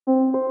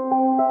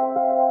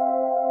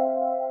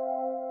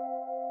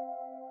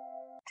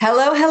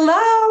Hello,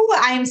 hello.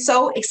 I'm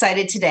so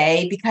excited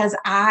today because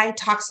I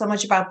talk so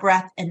much about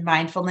breath and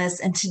mindfulness.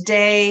 And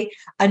today,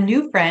 a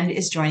new friend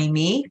is joining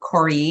me,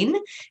 Corene.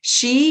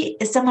 She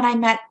is someone I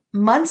met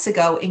months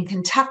ago in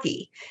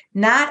Kentucky,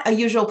 not a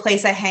usual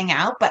place I hang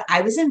out, but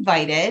I was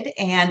invited.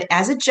 And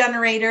as a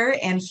generator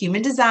and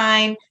human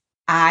design,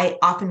 I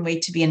often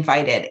wait to be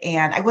invited.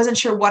 And I wasn't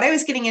sure what I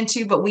was getting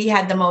into, but we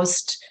had the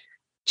most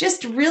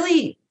just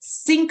really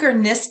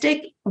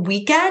synchronistic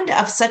weekend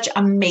of such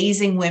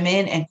amazing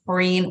women, and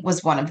Corene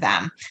was one of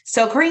them.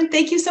 So, Corene,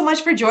 thank you so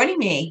much for joining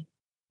me.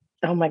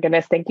 Oh my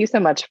goodness. Thank you so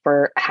much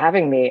for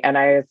having me. And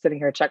I was sitting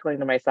here chuckling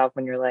to myself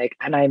when you're like,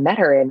 and I met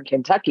her in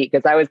Kentucky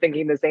because I was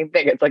thinking the same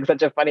thing. It's like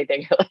such a funny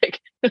thing. You're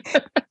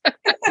like,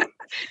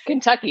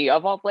 Kentucky,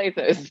 of all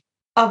places.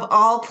 Of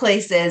all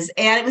places.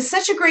 And it was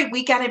such a great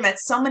weekend. I met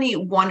so many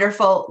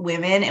wonderful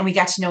women and we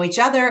got to know each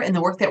other and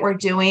the work that we're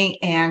doing.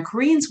 And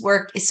Korean's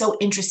work is so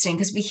interesting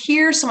because we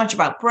hear so much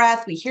about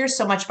breath. We hear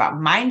so much about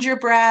mind your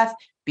breath,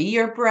 be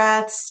your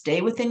breath,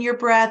 stay within your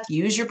breath,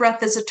 use your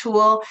breath as a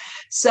tool.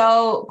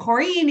 So,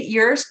 Corene,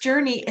 your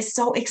journey is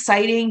so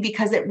exciting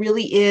because it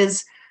really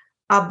is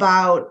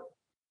about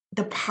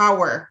the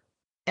power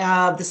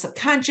of the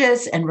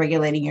subconscious and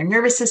regulating your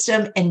nervous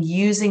system and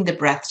using the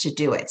breath to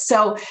do it.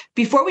 So,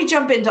 before we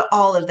jump into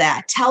all of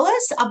that, tell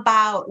us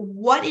about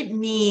what it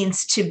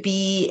means to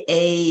be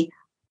a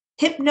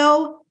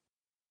hypno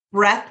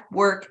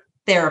breathwork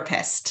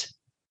therapist.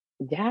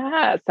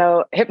 Yeah.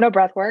 So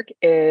HypnoBreathwork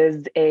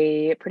is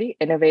a pretty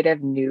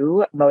innovative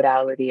new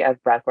modality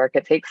of breathwork.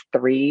 It takes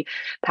three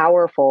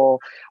powerful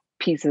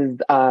pieces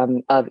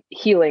of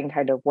healing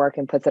kind of work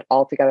and puts it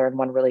all together in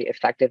one really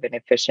effective and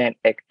efficient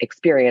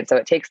experience. So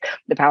it takes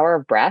the power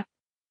of breath,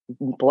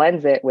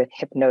 blends it with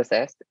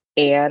hypnosis,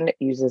 and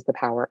uses the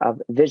power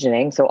of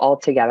visioning. So all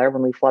together,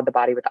 when we flood the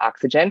body with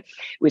oxygen,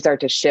 we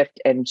start to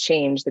shift and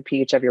change the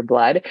pH of your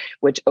blood,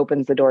 which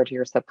opens the door to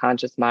your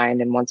subconscious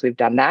mind. And once we've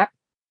done that,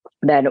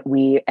 then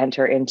we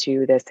enter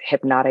into this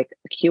hypnotic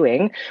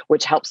cueing,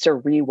 which helps to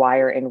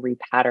rewire and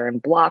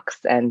repattern blocks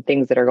and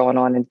things that are going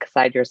on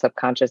inside your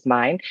subconscious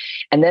mind.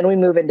 And then we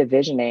move into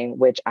visioning,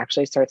 which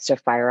actually starts to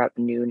fire up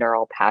new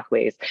neural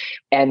pathways.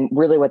 And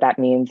really what that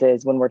means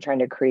is when we're trying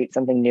to create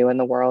something new in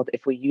the world,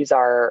 if we use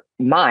our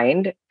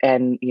mind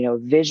and,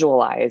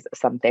 visualize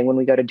something, when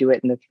we go to do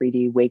it in the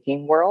 3D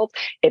waking world,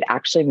 it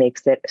actually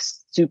makes it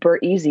super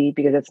easy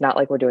because it's not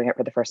like we're doing it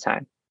for the first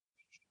time.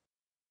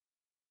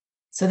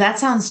 So that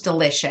sounds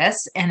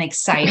delicious and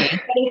exciting,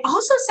 but it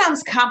also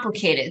sounds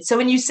complicated. So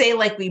when you say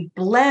like we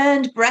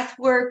blend breath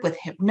work with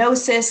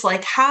hypnosis,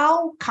 like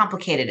how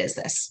complicated is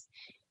this?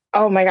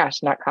 Oh my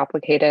gosh, not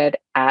complicated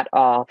at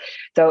all.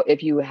 So,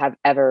 if you have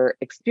ever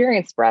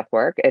experienced breath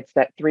work, it's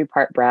that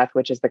three-part breath,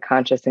 which is the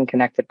conscious and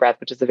connected breath,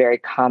 which is a very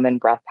common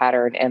breath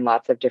pattern in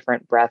lots of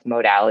different breath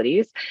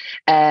modalities.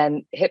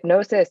 And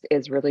hypnosis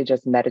is really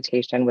just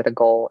meditation with a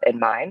goal in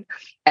mind.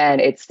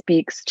 And it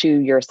speaks to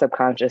your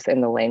subconscious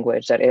in the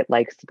language that it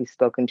likes to be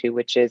spoken to,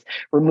 which is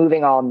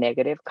removing all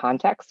negative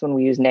context. When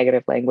we use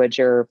negative language,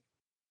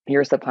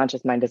 your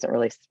subconscious mind doesn't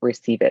really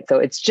receive it. So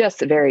it's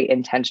just very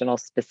intentional,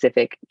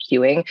 specific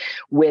cueing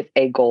with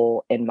a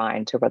goal in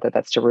mind, to whether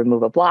that's to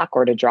remove a block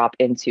or to drop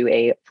into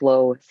a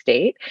flow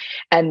state.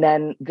 And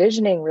then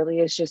visioning really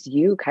is just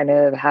you kind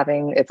of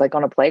having, it's like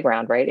on a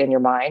playground, right? In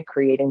your mind,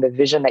 creating the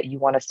vision that you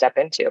want to step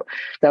into.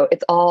 So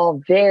it's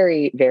all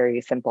very, very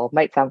simple.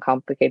 Might sound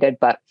complicated,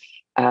 but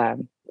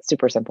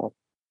super simple.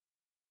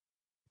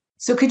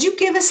 So could you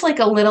give us like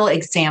a little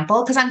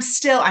example? Because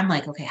I'm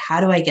like, okay,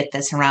 how do I get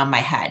this around my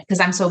head? Because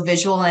I'm so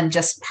visual and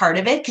just part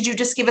of it. Could you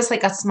just give us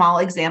like a small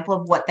example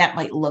of what that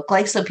might look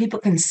like so people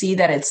can see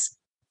that it's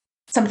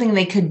something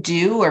they could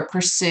do or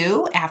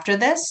pursue after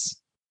this?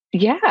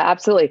 Yeah,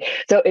 absolutely.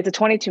 So it's a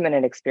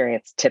 22-minute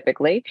experience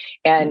typically.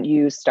 And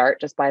you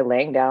start just by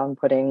laying down,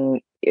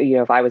 putting,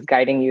 if I was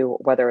guiding you,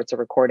 whether it's a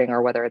recording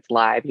or whether it's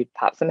live, you'd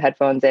pop some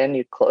headphones in,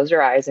 you'd close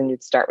your eyes, and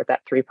you'd start with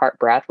that three-part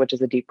breath, which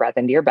is a deep breath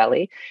into your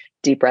belly,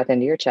 deep breath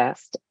into your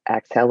chest,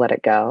 exhale, let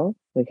it go.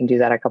 We can do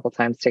that a couple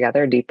times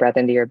together. Deep breath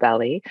into your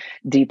belly,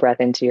 deep breath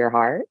into your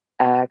heart.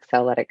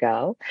 Exhale, let it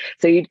go.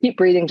 So you'd keep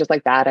breathing just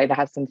like that. I'd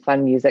have some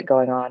fun music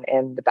going on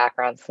in the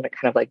background, so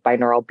kind of like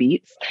binaural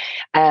beats.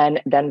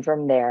 And then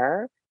from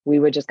there, we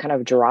would just kind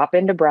of drop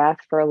into breath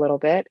for a little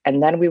bit.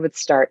 And then we would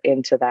start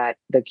into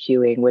the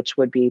cueing, which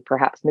would be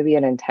perhaps maybe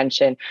an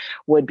intention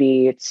would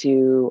be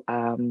to,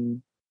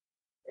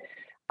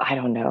 I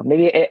don't know,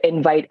 maybe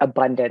invite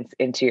abundance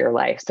into your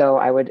life. So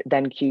I would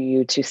then cue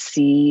you to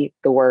see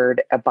the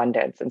word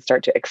abundance and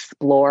start to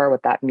explore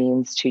what that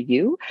means to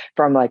you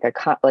from like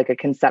a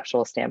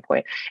conceptual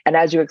standpoint. And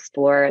as you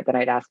explore, then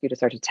I'd ask you to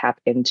start to tap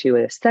into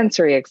a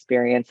sensory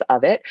experience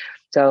of it.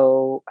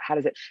 So how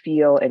does it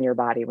feel in your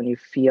body when you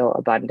feel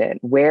abundant?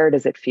 Where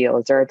does it feel?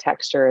 Is there a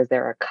texture? Is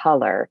there a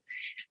color?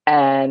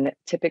 And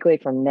typically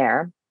from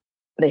there,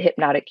 the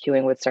hypnotic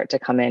cueing would start to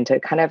come in to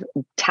kind of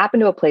tap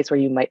into a place where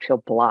you might feel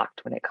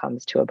blocked when it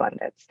comes to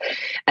abundance.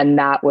 And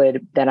that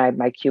would then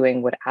my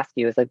cueing would ask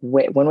you is like,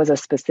 when was a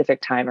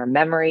specific time or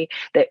memory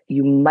that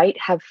you might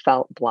have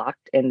felt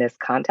blocked in this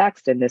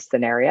context, in this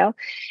scenario?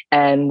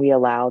 And we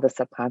allow the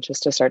subconscious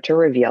to start to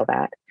reveal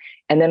that.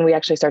 And then we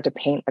actually start to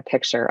paint a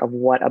picture of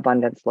what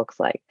abundance looks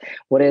like.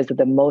 What does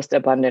the most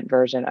abundant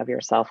version of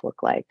yourself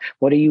look like?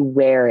 What are you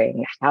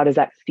wearing? How does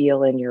that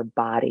feel in your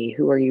body?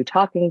 Who are you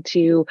talking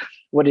to?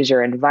 What does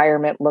your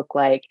environment look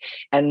like?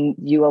 And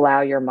you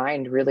allow your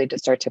mind really to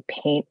start to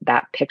paint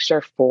that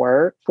picture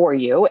for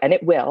you. And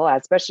it will,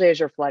 especially as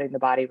you're flooding the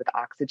body with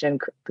oxygen,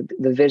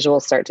 the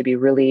visuals start to be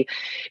really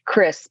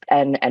crisp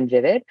and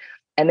vivid.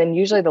 And then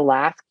usually the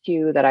last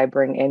cue that I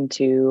bring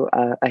into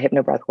a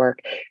HypnoBreathwork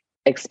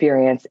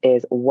experience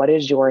is, what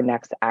is your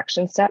next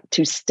action step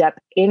to step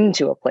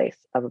into a place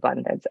of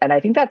abundance? And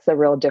I think that's the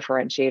real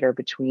differentiator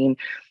between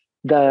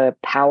the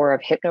power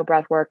of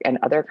HypnoBreathwork and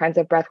other kinds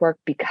of breathwork,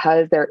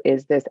 because there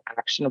is this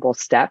actionable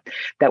step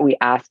that we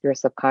ask your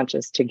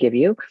subconscious to give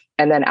you.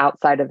 And then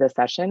outside of the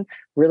session,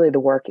 really the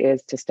work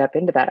is to step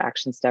into that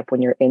action step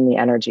when you're in the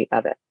energy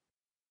of it.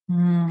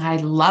 I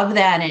love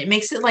that. And it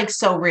makes it like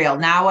so real.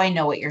 Now I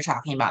know what you're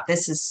talking about.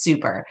 This is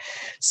super.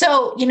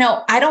 So,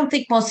 I don't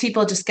think most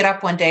people just get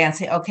up one day and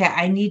say, okay,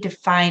 I need to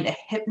find a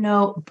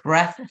hypno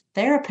breath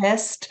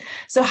therapist.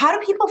 So how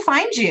do people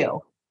find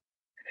you?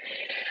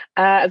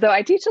 So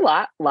I teach a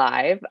lot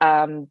live.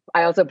 I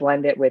also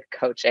blend it with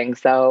coaching.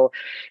 So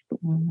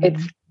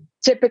it's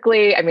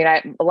typically,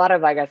 a lot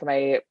of, I guess,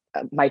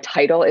 my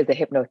title is a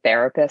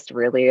hypnotherapist,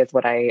 really is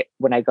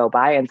when I go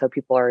by. And so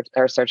people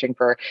are searching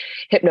for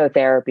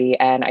hypnotherapy.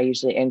 And I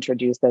usually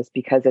introduce this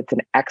because it's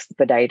an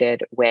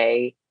expedited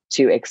way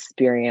to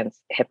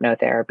experience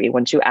hypnotherapy.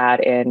 Once you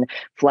add in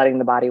flooding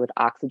the body with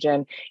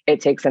oxygen,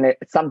 it takes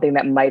something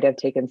that might have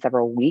taken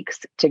several weeks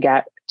to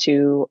get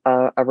to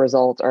a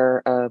result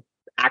or a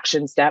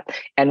action step.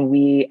 And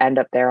we end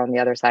up there on the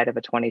other side of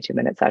a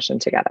 22-minute session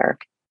together.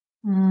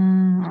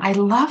 I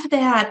love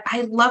that.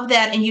 I love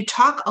that. And you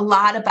talk a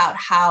lot about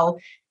how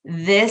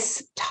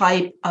this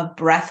type of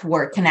breath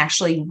work can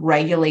actually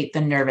regulate the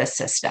nervous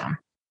system.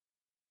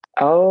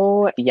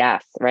 Oh,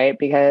 yes, right.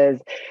 Because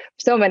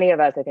so many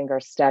of us, I think, are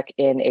stuck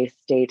in a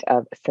state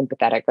of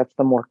sympathetic. That's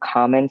the more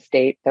common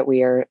state that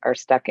we are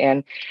stuck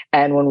in.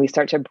 And when we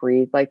start to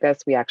breathe like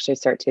this, we actually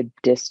start to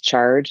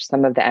discharge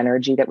some of the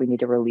energy that we need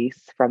to release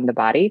from the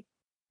body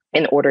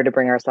in order to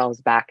bring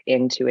ourselves back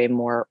into a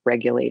more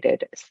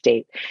regulated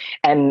state.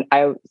 And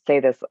I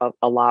say this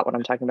a lot when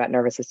I'm talking about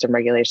nervous system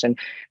regulation.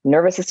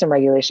 Nervous system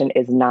regulation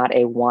is not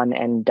a one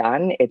and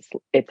done. It's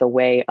a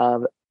way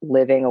of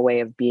living, a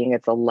way of being.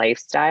 It's a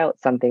lifestyle.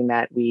 It's something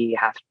that we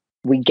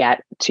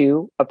get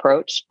to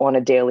approach on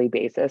a daily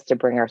basis to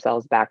bring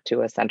ourselves back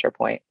to a center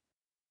point.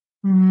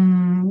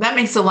 That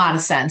makes a lot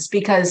of sense,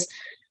 because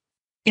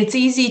it's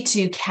easy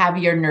to have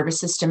your nervous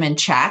system in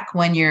check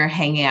when you're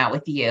hanging out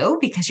with you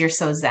because you're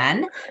so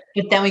zen.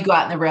 But then we go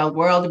out in the real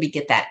world and we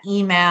get that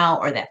email,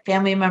 or that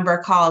family member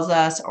calls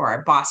us, or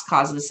our boss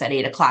calls us at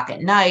 8:00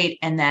 at night.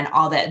 And then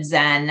all that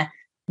zen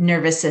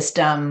nervous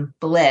system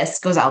bliss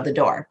goes out the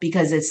door,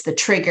 because it's the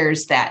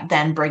triggers that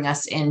then bring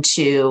us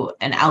into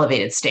an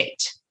elevated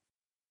state.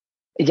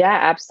 Yeah,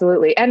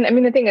 absolutely. And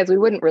the thing is, we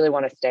wouldn't really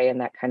want to stay in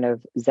that kind of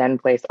zen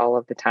place all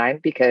of the time,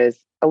 because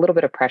a little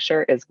bit of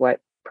pressure is what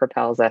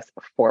propels us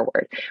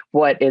forward.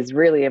 What is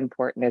really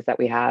important is that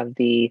we have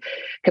the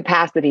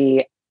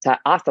capacity to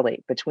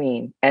oscillate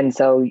between. And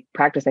so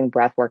practicing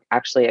breath work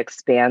actually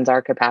expands our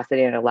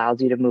capacity and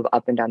allows you to move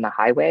up and down the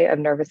highway of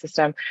nervous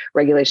system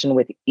regulation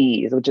with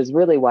ease, which is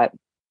really what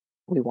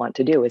we want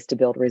to do, is to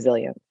build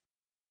resilience.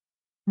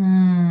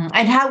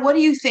 And what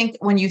do you think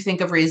when you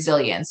think of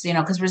resilience?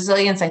 Because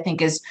resilience, I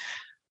think, is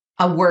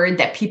a word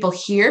that people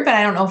hear, but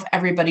I don't know if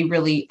everybody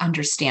really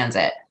understands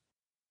it.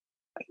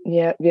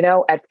 Yeah,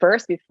 at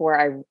first,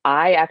 before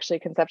I actually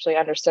conceptually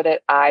understood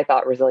it, I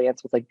thought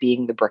resilience was like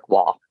being the brick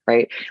wall,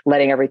 right?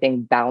 Letting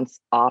everything bounce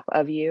off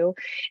of you.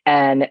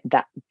 And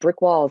that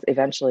brick walls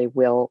eventually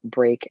will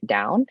break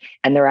down,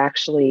 and they're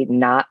actually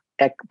not,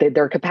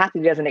 their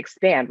capacity doesn't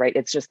expand, right?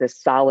 It's just this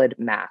solid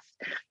mass.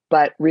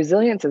 But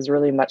resilience is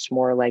really much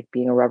more like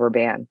being a rubber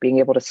band, being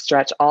able to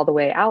stretch all the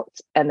way out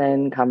and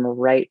then come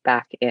right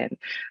back in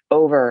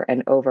over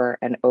and over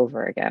and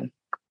over again.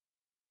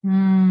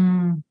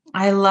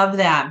 I love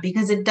that,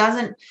 because it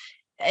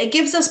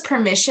gives us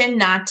permission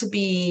not to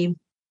be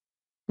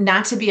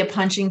a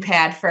punching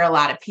pad for a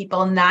lot of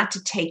people, not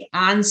to take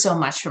on so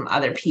much from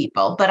other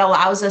people, but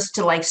allows us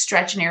to like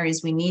stretch in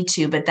areas we need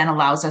to, but then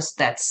allows us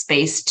that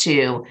space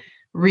to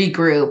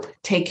regroup,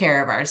 take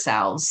care of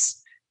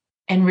ourselves,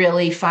 and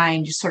really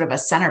find sort of a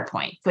center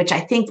point, which I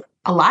think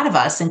a lot of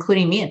us,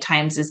 including me at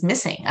times, is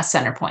missing a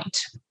center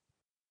point.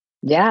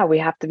 Yeah, we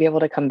have to be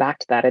able to come back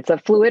to that. It's a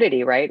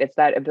fluidity, right? It's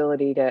that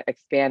ability to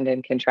expand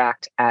and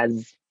contract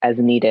as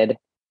needed.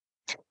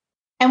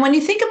 And when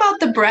you think about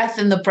the breath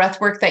and the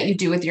breath work that you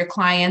do with your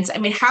clients,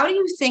 how do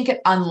you think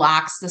it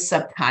unlocks the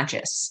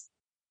subconscious?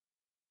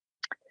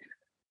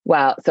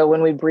 Wow. So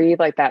when we breathe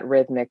like that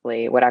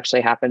rhythmically, what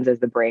actually happens is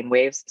the brain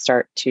waves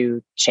start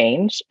to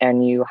change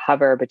and you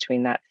hover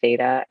between that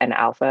theta and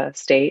alpha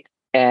state.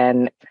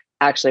 And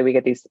actually, we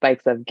get these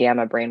spikes of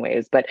gamma brain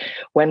waves. But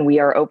when we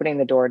are opening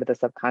the door to the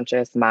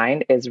subconscious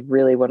mind is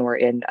really when we're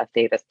in a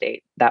theta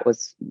state. That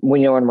was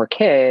when we're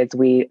kids,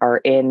 we are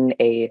in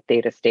a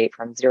theta state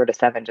from 0 to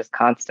 7 just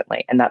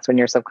constantly. And that's when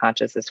your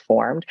subconscious is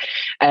formed.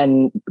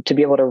 And to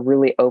be able to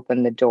really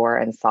open the door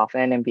and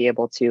soften and be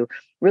able to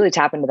really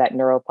tap into that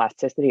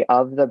neuroplasticity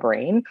of the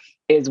brain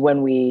is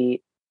when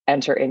we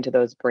enter into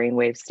those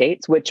brainwave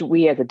states, which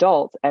we as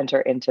adults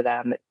enter into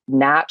them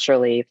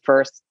naturally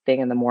first thing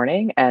in the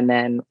morning and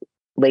then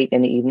late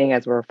in the evening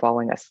as we're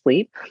falling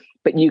asleep.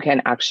 But you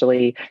can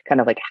actually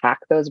kind of like hack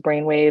those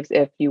brainwaves,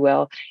 if you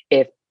will,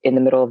 if in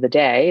the middle of the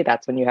day,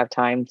 that's when you have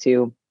time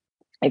to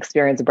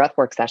experience a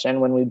breathwork session.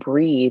 When we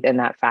breathe in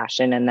that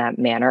fashion and that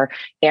manner,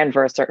 and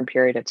for a certain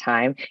period of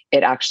time,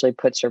 it actually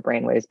puts your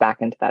brainwaves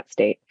back into that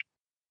state.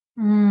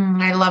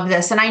 I love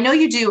this. And I know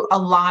you do a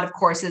lot of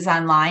courses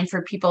online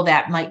for people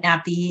that might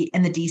not be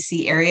in the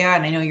DC area.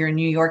 And I know you're in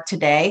New York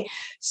today.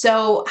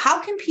 So,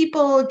 how can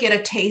people get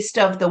a taste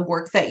of the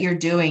work that you're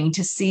doing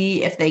to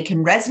see if they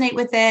can resonate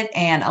with it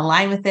and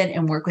align with it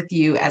and work with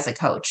you as a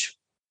coach?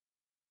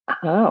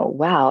 Oh,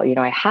 wow.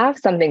 I have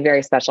something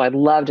very special. I'd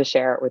love to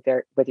share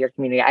it with your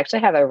community. I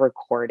actually have a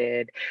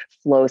recorded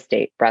flow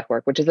state breath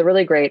work, which is a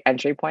really great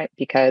entry point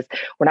because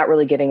we're not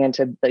really getting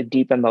into the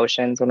deep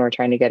emotions when we're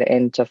trying to get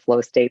into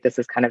flow state. This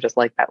is kind of just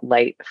like that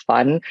light,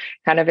 fun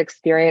kind of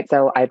experience.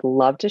 So I'd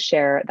love to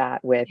share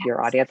that with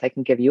your audience. I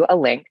can give you a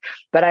link,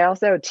 but I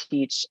also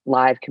teach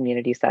live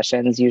community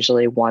sessions,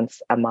 usually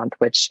once a month,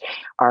 which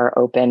are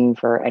open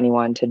for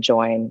anyone to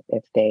join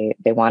if they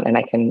want. And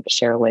I can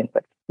share a link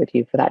with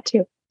you for that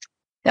too.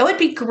 That would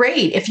be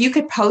great. If you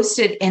could post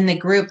it in the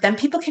group, then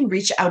people can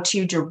reach out to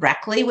you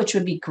directly, which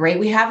would be great.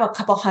 We have a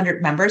couple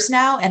hundred members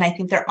now, and I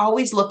think they're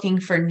always looking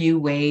for new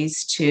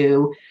ways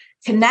to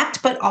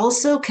connect, but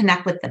also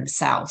connect with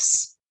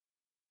themselves.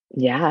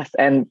 Yes,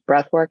 and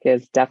breathwork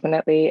is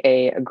definitely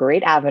a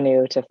great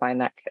avenue to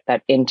find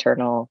that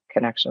internal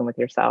connection with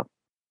yourself.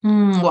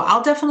 Well,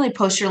 I'll definitely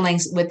post your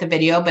links with the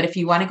video, but if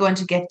you want to go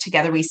into Get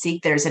Together We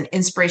Seek, there's an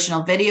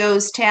inspirational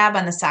videos tab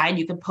on the side.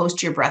 You can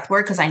post your breath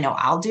work because I know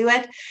I'll do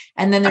it.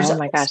 And then there's Oh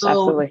my gosh, also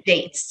absolutely.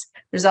 dates.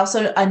 There's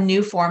also a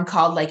new form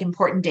called like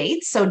important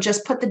dates. So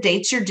just put the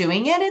dates you're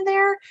doing it in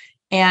there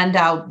and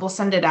we'll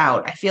send it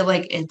out. I feel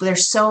like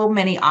there's so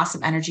many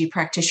awesome energy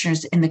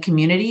practitioners in the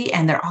community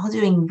and they're all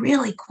doing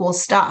really cool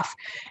stuff.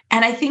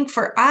 And I think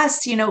for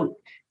us,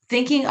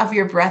 thinking of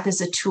your breath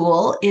as a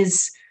tool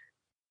is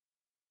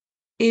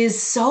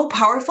so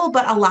powerful,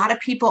 but a lot of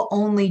people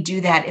only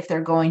do that if they're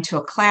going to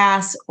a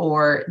class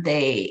or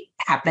they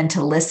happen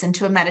to listen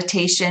to a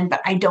meditation.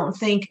 But I don't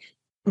think,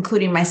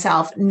 including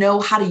myself,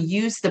 know how to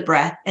use the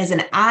breath as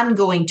an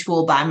ongoing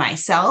tool by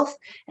myself.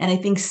 And I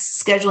think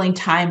scheduling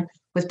time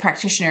with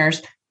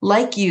practitioners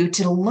like you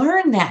to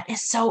learn that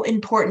is so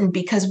important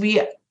because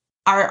we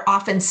are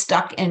often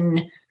stuck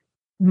in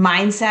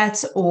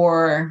mindsets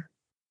or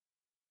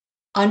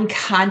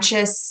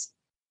unconscious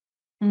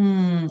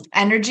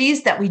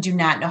energies that we do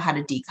not know how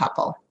to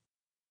decouple.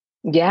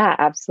 Yeah,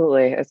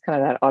 absolutely. It's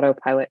kind of that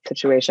autopilot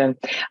situation.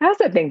 I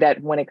also think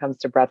that when it comes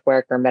to breath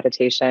work or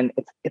meditation,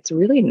 it's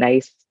really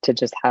nice to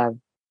just have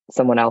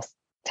someone else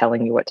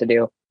telling you what to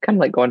do. Kind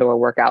of like going to a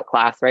workout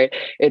class, right?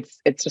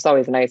 It's just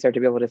always nicer to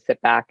be able to sit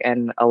back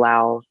and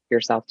allow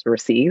yourself to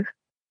receive.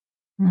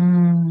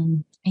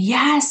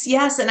 Yes,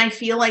 yes. And I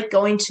feel like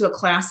going to a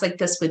class like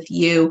this with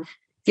you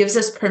gives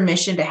us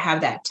permission to have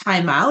that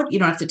time out. You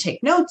don't have to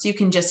take notes. You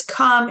can just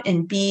come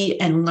and be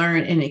and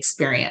learn and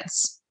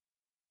experience.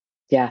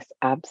 Yes,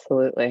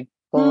 absolutely.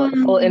 Full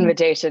Mm,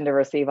 invitation to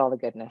receive all the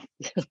goodness.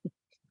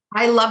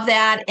 I love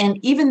that. And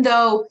even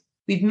though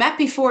we've met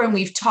before and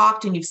we've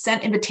talked and you've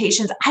sent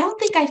invitations, I don't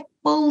think I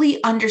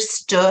fully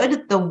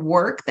understood the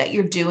work that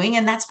you're doing.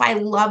 And that's why I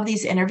love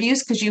these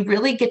interviews because you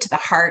really get to the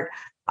heart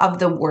of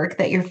the work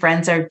that your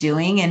friends are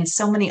doing and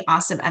so many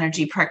awesome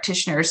energy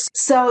practitioners.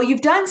 So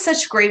you've done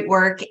such great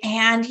work.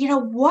 And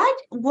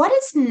what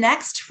is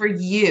next for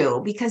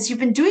you? Because you've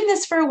been doing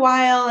this for a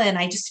while and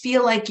I just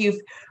feel like you've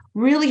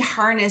really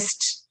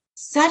harnessed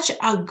such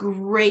a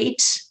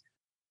great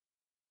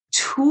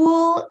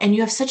tool and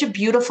you have such a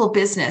beautiful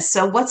business.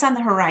 So what's on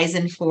the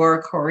horizon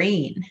for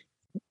Corene?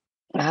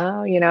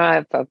 Oh,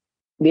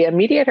 the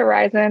immediate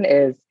horizon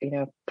is,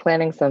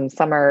 planning some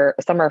summer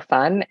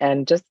fun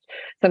and just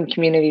some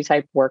community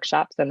type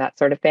workshops and that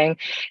sort of thing.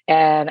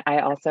 And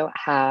I also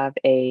have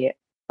a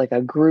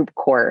group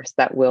course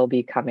that will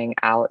be coming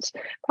out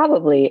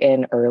probably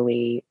in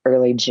early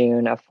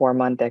June, a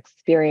 4-month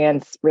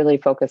experience really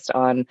focused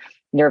on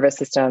nervous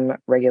system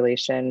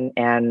regulation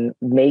and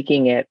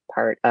making it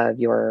part of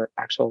your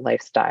actual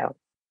lifestyle.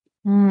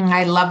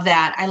 I love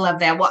that. I love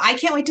that. Well, I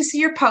can't wait to see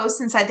your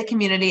posts inside the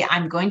community.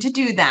 I'm going to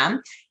do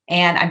them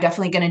and I'm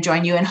definitely going to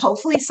join you. And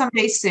hopefully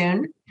someday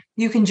soon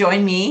you can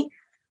join me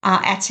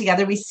at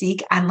Together We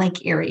Seek on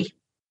Lake Erie.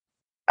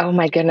 Oh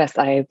my goodness,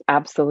 I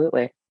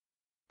absolutely.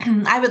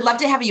 I would love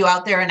to have you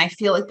out there. And I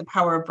feel like the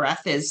power of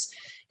breath is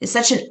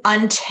such an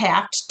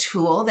untapped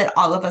tool that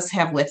all of us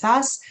have with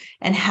us.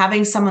 And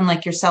having someone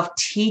like yourself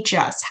teach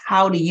us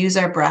how to use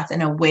our breath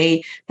in a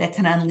way that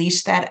can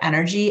unleash that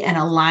energy and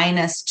align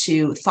us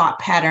to thought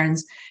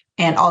patterns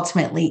and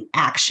ultimately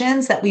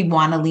actions that we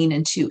want to lean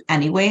into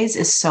anyways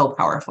is so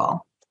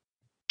powerful.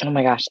 Oh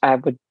my gosh, I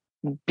would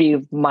be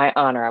my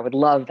honor. I would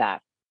love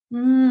that.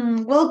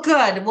 Well,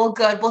 good. Well,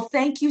 good. Well,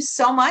 thank you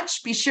so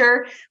much.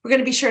 We're going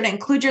to be sure to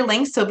include your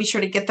links. So be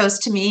sure to get those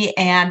to me.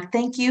 And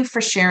thank you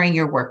for sharing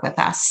your work with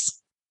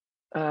us.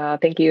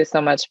 Thank you so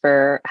much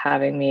for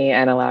having me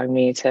and allowing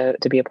me to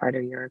be a part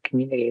of your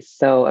community.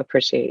 So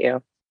appreciate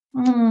you.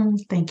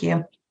 Thank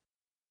you.